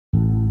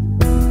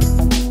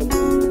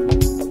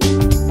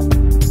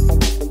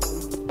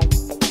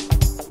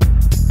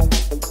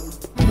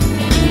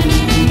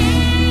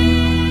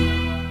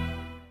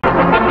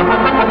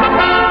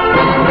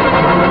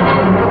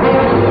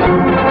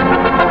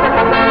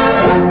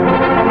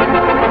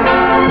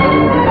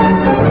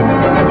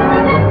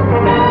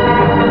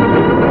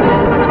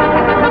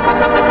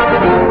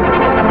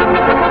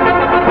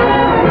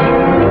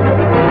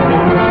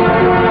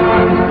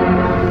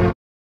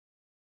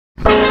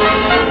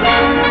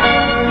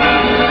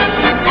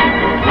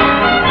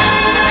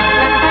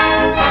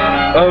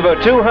Over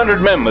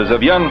 200 members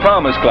of young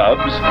farmers'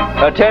 clubs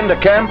attend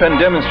a camp and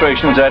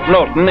demonstrations at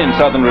Norton in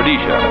southern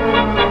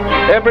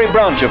Rhodesia. Every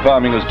branch of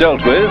farming was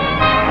dealt with,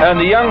 and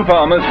the young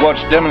farmers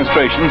watched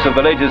demonstrations of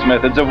the latest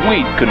methods of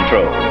weed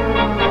control.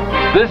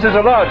 This is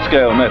a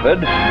large-scale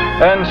method,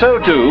 and so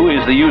too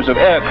is the use of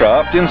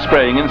aircraft in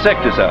spraying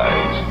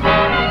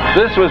insecticides.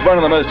 This was one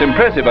of the most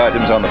impressive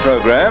items on the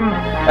program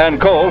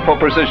and called for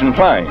precision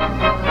flying.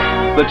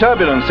 The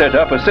turbulent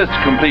setup assists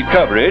complete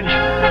coverage,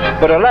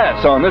 but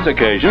alas, on this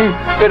occasion,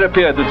 it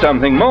appeared that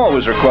something more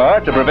was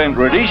required to prevent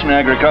Rhodesian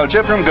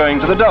agriculture from going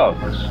to the dogs.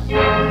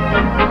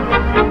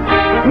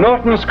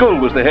 Norton School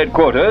was the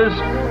headquarters,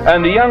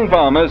 and the young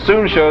farmers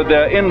soon showed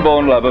their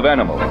inborn love of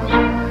animals.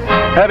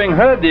 Having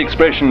heard the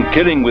expression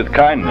 "killing with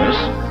kindness,"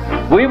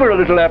 we were a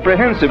little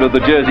apprehensive of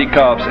the Jersey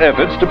calf's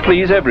efforts to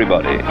please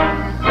everybody.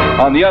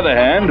 On the other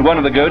hand, one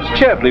of the goats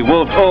cheerfully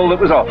wolfed all that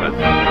was offered.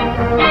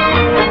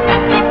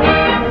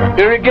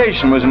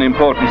 Irrigation was an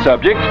important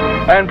subject,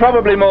 and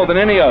probably more than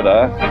any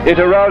other, it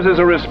arouses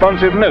a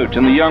responsive note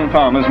in the young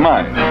farmer's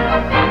mind.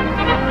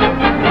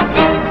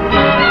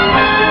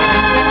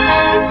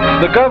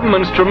 The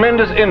government's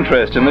tremendous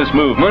interest in this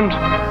movement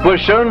was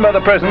shown by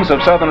the presence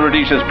of Southern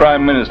Rhodesia's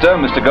Prime Minister,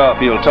 Mr.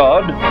 Garfield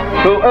Todd,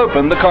 who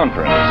opened the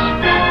conference.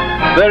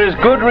 There is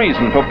good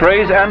reason for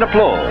praise and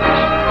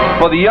applause,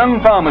 for the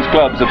young farmers'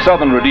 clubs of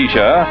Southern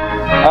Rhodesia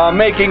are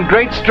making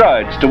great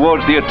strides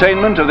towards the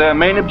attainment of their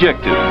main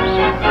objectives.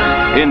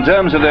 In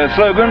terms of their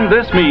slogan,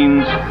 this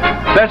means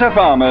better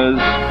farmers,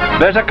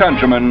 better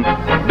countrymen,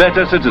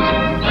 better citizens.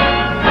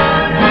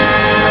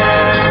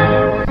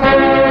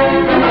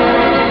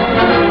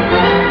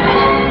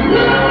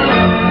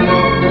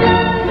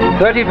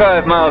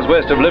 "35 miles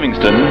west of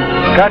Livingston,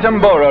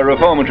 Katambora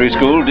Reformatory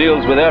School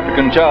deals with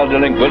African child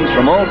delinquents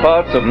from all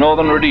parts of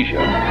northern Rhodesia.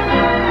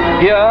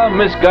 Here,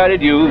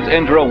 misguided youths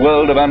enter a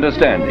world of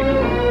understanding,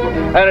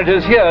 and it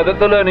is here that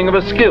the learning of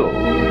a skill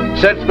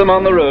sets them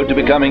on the road to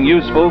becoming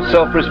useful,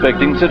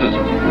 self-respecting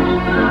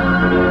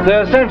citizens.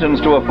 Their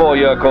sentence to a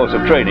 4-year course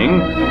of training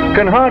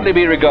can hardly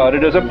be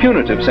regarded as a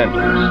punitive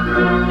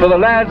sentence, for the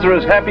lads are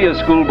as happy as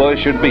schoolboys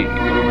should be.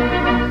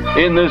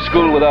 In this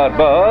school without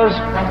bars,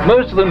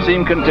 most of them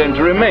seem content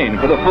to remain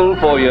for the full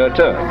 4-year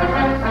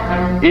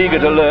term. Eager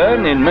to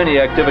learn in many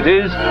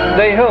activities,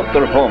 they help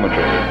the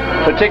reformatory,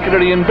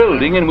 particularly in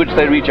building, in which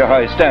they reach a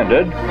high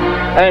standard,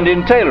 and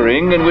in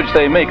tailoring, in which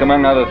they make,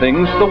 among other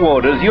things, the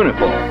warders'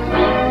 uniforms.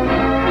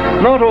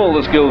 Not all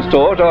the skills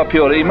taught are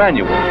purely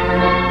manual,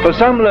 for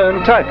some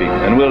learn typing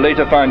and will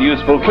later find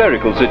useful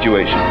clerical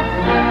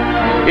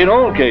situations. In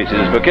all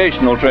cases,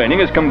 vocational training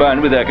is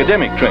combined with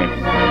academic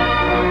training.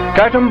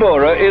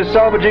 Katambora is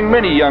salvaging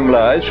many young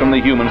lives from the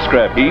human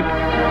scrap heap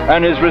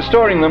and is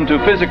restoring them to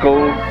physical,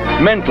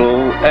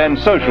 mental, and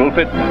social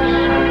fitness.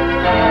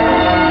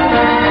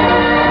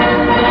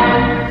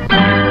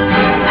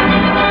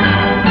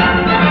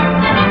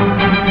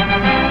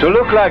 To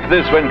look like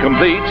this when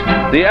complete,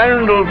 the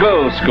Arundel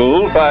Girls'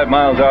 School, 5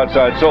 miles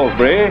outside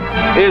Salisbury,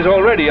 is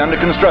already under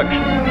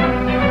construction.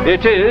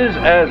 It is,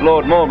 as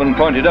Lord Morven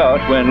pointed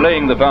out when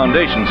laying the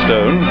foundation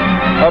stone,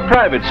 a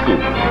private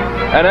school,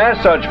 and as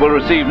such will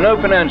receive no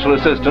financial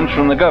assistance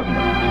from the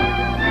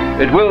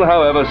government. It will,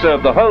 however,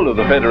 serve the whole of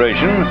the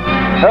Federation,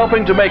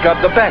 helping to make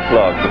up the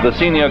backlog that the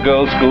senior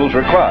girls' schools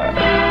require.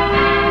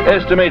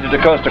 Estimated to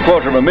cost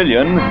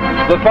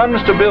 $250,000, the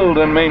funds to build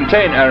and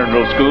maintain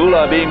Arundel School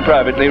are being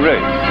privately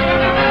raised.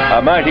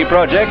 A mighty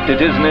project, it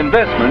is an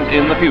investment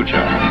in the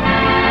future.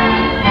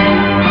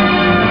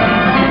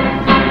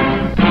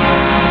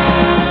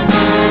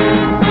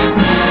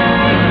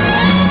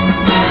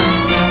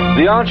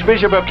 The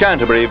Archbishop of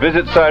Canterbury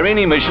visits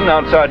Cyrene Mission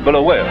outside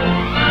Bulawayo.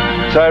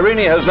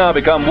 Cyrene has now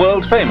become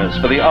world famous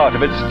for the art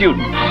of its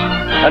students,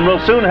 and will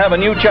soon have a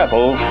new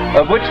chapel,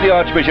 of which the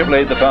Archbishop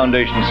laid the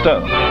foundation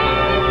stone.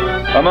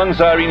 Among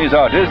Cyrene's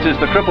artists is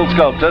the crippled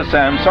sculptor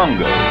Sam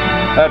Songo,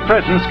 at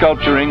present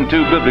sculpturing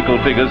 2 biblical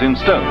figures in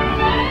stone.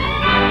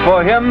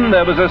 For him,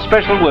 there was a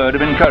special word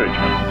of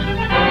encouragement.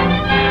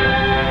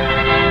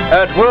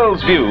 At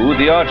World's View,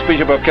 the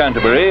Archbishop of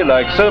Canterbury,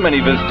 like so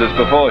many visitors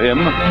before him,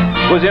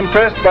 was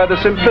impressed by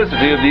the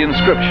simplicity of the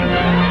inscription,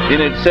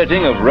 in its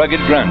setting of rugged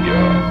grandeur.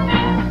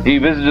 He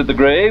visited the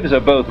graves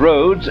of both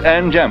Rhodes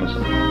and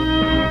Jamison.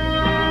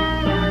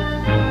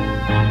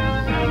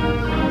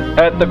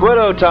 At the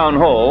Gwillow Town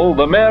Hall,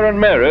 the Mayor and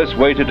Mayoress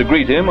waited to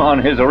greet him on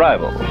his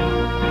arrival.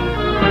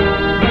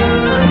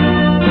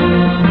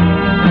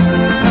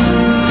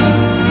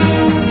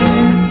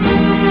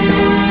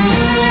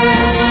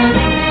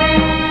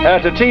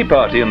 At a tea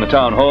party in the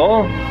town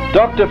hall,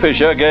 Dr.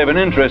 Fisher gave an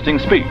interesting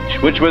speech,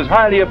 which was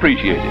highly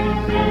appreciated.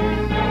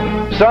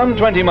 Some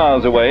 20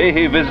 miles away,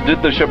 he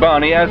visited the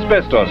Shabani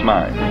asbestos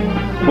mine,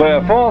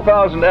 where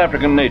 4,000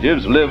 African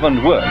natives live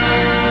and work.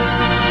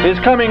 His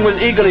coming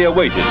was eagerly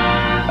awaited,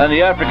 and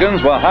the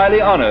Africans were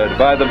highly honored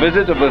by the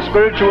visit of the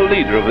spiritual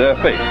leader of their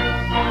faith.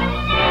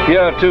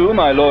 Here, too,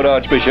 my Lord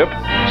Archbishop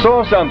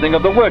saw something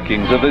of the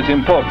workings of this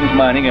important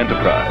mining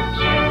enterprise.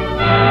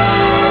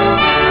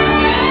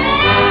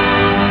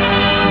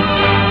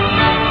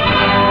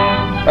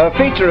 A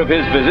feature of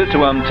his visit to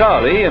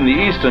Umtali in the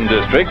eastern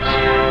districts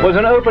was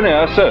an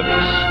open-air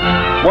service,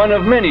 one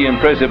of many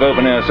impressive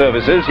open-air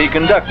services he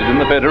conducted in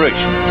the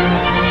Federation.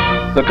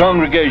 The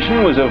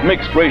congregation was of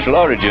mixed racial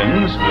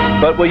origins,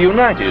 but were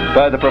united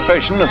by the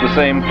profession of the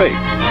same faith.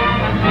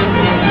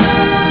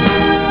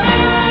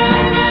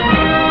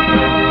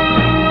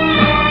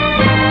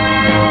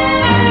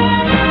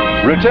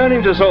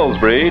 Returning to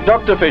Salisbury,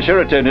 Dr. Fisher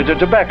attended a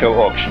tobacco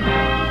auction.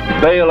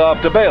 Bale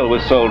after bale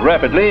was sold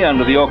rapidly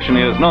under the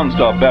auctioneer's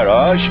non-stop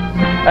barrage,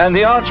 and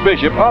the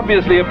Archbishop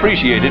obviously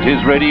appreciated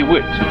his ready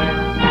wit.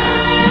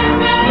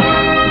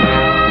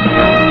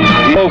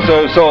 He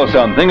also saw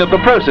something of the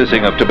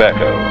processing of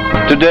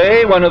tobacco,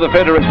 today one of the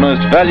Federation's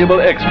most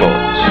valuable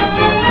exports.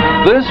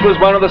 This was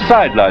one of the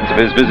sidelights of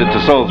his visit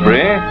to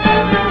Salisbury.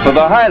 For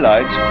the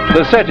highlight,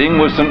 the setting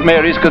was St.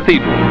 Mary's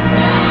Cathedral.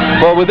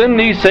 For within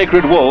these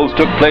sacred walls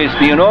took place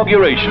the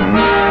inauguration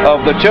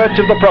of the Church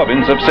of the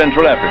Province of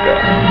Central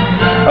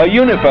Africa, a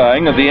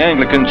unifying of the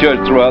Anglican Church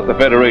throughout the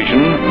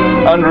Federation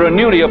under a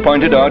newly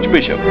appointed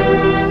Archbishop.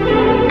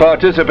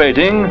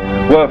 Participating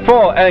were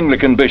 4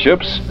 Anglican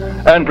bishops,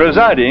 and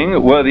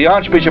presiding were the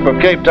Archbishop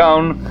of Cape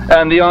Town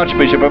and the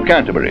Archbishop of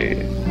Canterbury.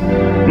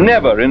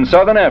 Never in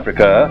Southern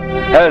Africa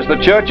has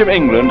the Church of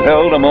England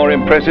held a more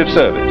impressive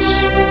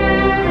service.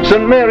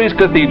 St. Mary's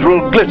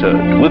Cathedral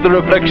glittered with the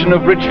reflection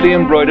of richly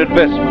embroidered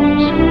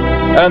vestments,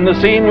 and the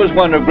scene was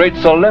one of great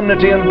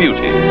solemnity and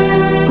beauty,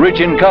 rich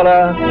in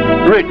color,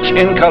 rich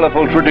in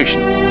colorful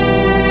tradition.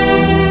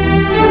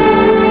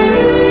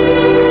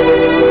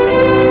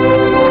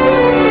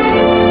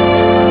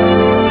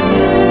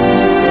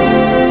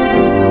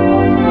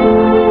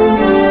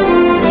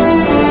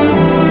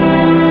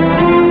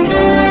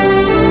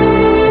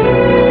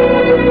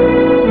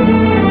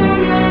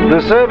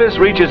 The service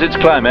reaches its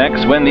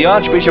climax when the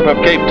Archbishop of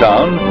Cape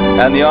Town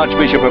and the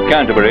Archbishop of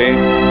Canterbury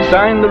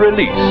sign the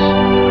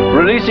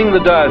releasing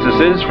the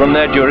dioceses from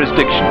their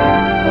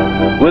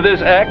jurisdiction. With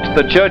this act,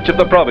 the Church of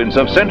the Province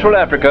of Central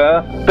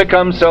Africa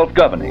becomes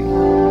self-governing.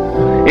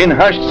 In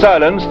hushed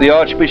silence, the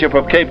Archbishop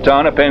of Cape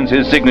Town appends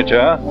his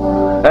signature,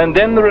 and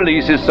then the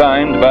release is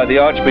signed by the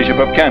Archbishop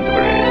of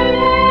Canterbury.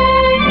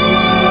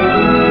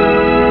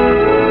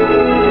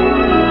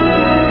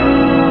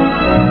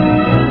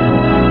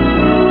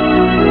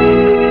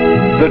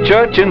 The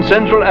Church in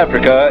Central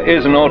Africa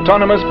is an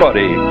autonomous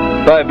body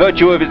by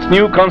virtue of its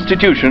new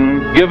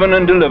constitution given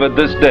and delivered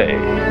this day.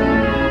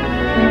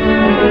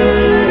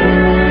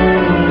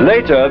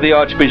 Later, the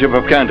Archbishop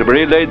of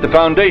Canterbury laid the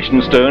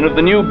foundation stone of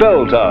the new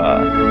bell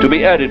tower to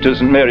be added to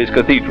St. Mary's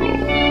Cathedral,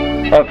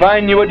 a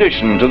fine new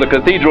addition to the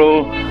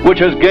cathedral which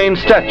has gained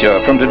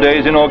stature from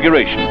today's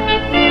inauguration.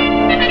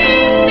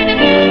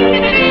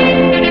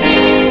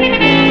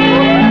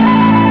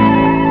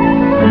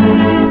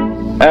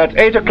 At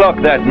 8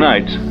 o'clock that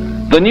night,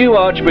 the new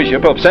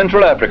Archbishop of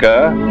Central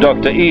Africa,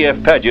 Dr.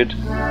 E.F. Paget,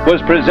 was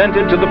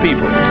presented to the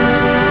people.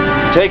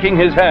 Taking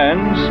his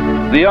hands,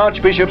 the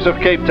Archbishops of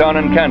Cape Town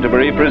and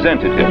Canterbury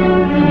presented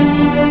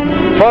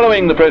him.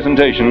 Following the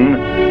presentation,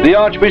 the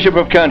Archbishop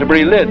of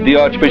Canterbury led the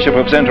Archbishop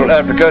of Central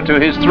Africa to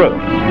his throne.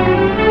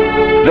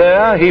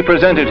 There he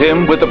presented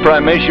him with the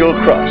primatial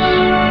cross.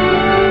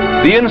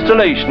 The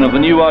installation of the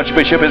new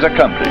Archbishop is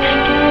accomplished,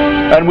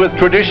 and with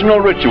traditional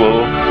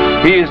ritual,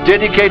 he is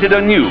dedicated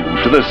anew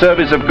to the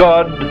service of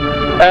God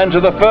and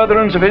to the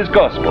furtherance of his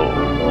gospel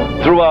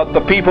throughout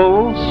the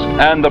peoples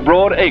and the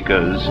broad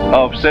acres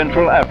of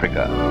Central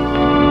Africa.